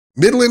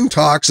Midland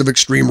talks of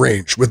extreme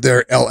range with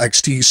their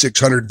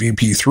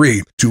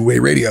LXT600VP3 two-way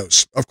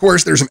radios. Of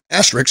course, there's an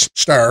asterisk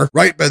star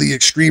right by the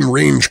extreme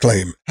range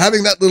claim.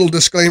 Having that little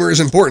disclaimer is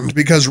important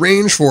because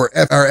range for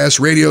FRS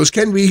radios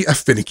can be a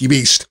finicky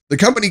beast. The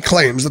company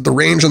claims that the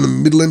range on the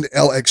Midland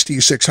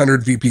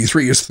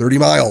LXT600VP3 is 30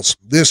 miles.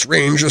 This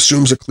range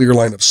assumes a clear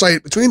line of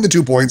sight between the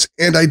 2 points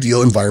and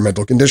ideal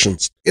environmental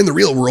conditions. In the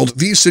real world,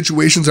 these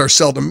situations are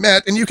seldom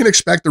met, and you can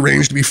expect the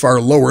range to be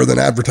far lower than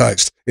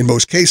advertised. In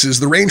most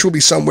cases, the range will be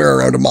somewhere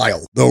around a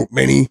mile, though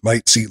many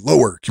might see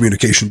lower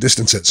communication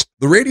distances.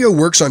 The radio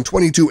works on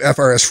 22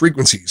 FRS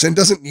frequencies and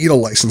doesn't need a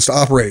license to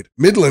operate.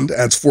 Midland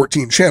adds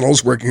 14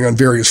 channels working on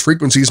various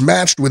frequencies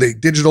matched with a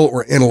digital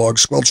or analog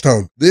squelch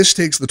tone. This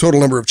takes the total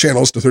number of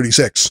channels to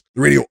 36.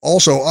 The radio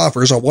also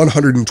offers a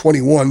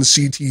 121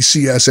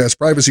 CTCSS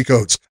privacy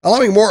codes,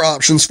 allowing more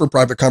options for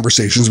private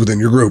conversations within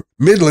your group.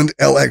 Midland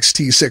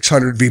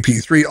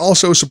LXT600VP3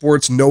 also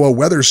supports NOAA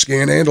weather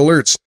scan and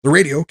alerts. The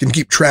radio can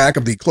keep track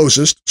of the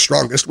closest,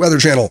 strongest weather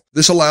channel.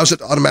 This allows it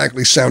to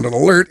automatically sound an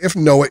alert if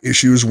NOAA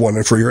issues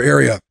one for your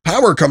area.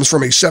 Power comes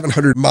from a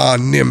 700 mAh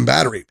NIM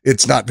battery.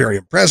 It's not very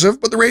impressive,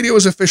 but the radio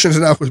is efficient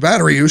enough with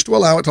battery use to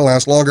allow it to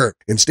last longer.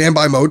 In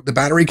standby mode, the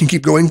battery can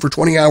keep going for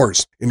 20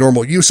 hours. In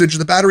normal usage,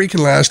 the battery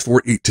can last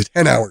for 8 to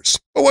 10 hours.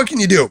 But what can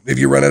you do if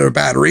you run out of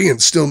battery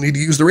and still need to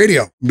use the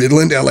radio?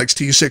 Midland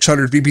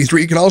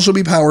LXT600VP3 can also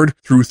be powered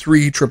through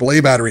 3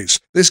 AAA batteries.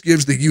 This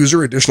gives the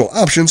user additional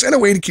options and a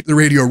way to keep the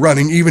radio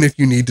running even if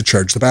you need to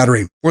charge the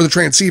battery. For the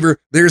transceiver,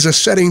 there's a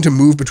setting to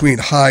move between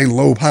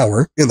high-low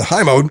power. In the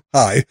high mode,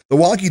 high, the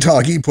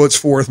walkie-talkie puts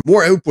forth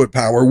more output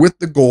power with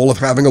the goal of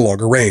having a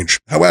longer range.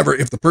 However,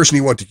 if the person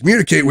you want to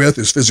communicate with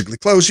is physically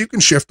close, you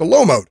can shift to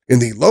low mode. In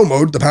the low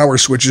mode, the power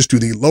switches to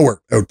the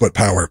lower output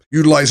power.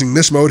 Utilizing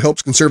this mode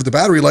helps conserve the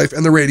battery life,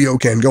 and the radio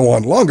can go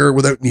on longer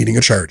without needing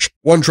a charge.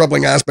 One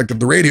troubling aspect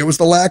of the radio is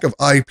the lack of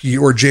IP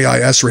or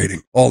JIS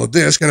rating. All of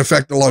this can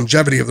affect the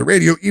longevity of the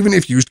radio even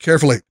if used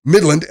carefully.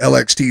 Midland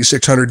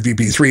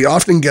LXT600VP3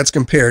 often gets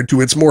compared to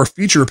its more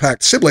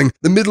feature-packed sibling,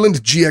 the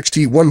Midland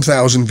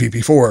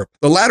GXT1000VP4.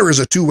 The latter is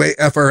a two-way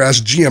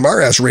FRS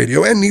GMRS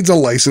radio and needs a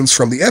license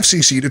from the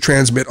FCC to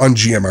transmit on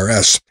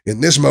GMRS. In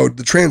this mode,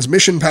 the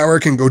transmission power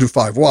can go to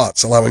 5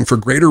 watts, allowing for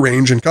greater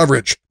range and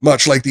coverage.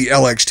 Much like the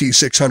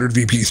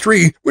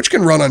LXT600VP3, which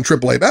can run on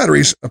AAA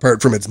batteries,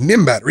 apart from its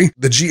NIM battery,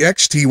 the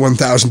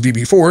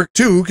GXT1000VP4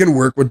 too can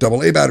work with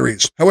AA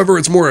batteries. However,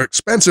 it's more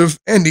expensive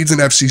and needs an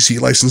FCC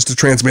license to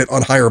transmit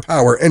on higher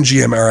power and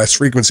GMRS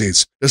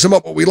frequencies. To sum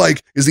up, what we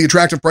like is the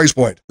attractive price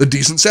point, the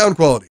decent sound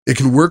quality. It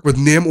can work with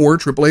NIM or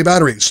AAA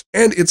batteries,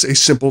 and it's a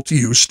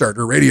simple-to-use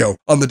starter radio.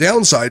 On the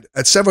downside,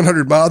 at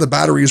 700 mAh, the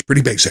battery is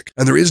pretty basic,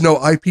 and there is no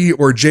IP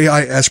or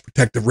JIS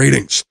protective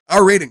ratings.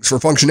 Our ratings for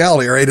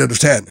functionality are 8 out of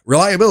 10,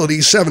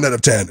 reliability 7 out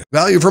of 10,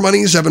 value for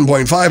money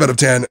 7.5 out of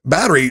 10,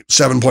 battery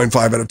 7.5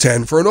 out of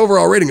 10 for an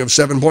overall rating of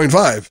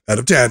 7.5 out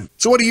of 10.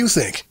 So what do you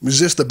think? Is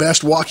this the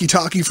best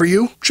walkie-talkie for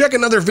you? Check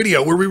another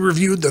video where we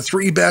reviewed the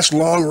 3 best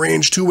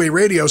long-range two-way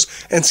radios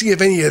and see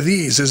if any of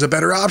these is a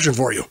better option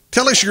for you.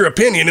 Tell us your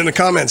opinion in the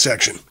comment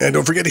section, and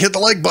don't forget to hit the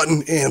like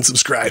button and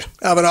subscribe.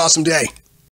 Have an awesome day.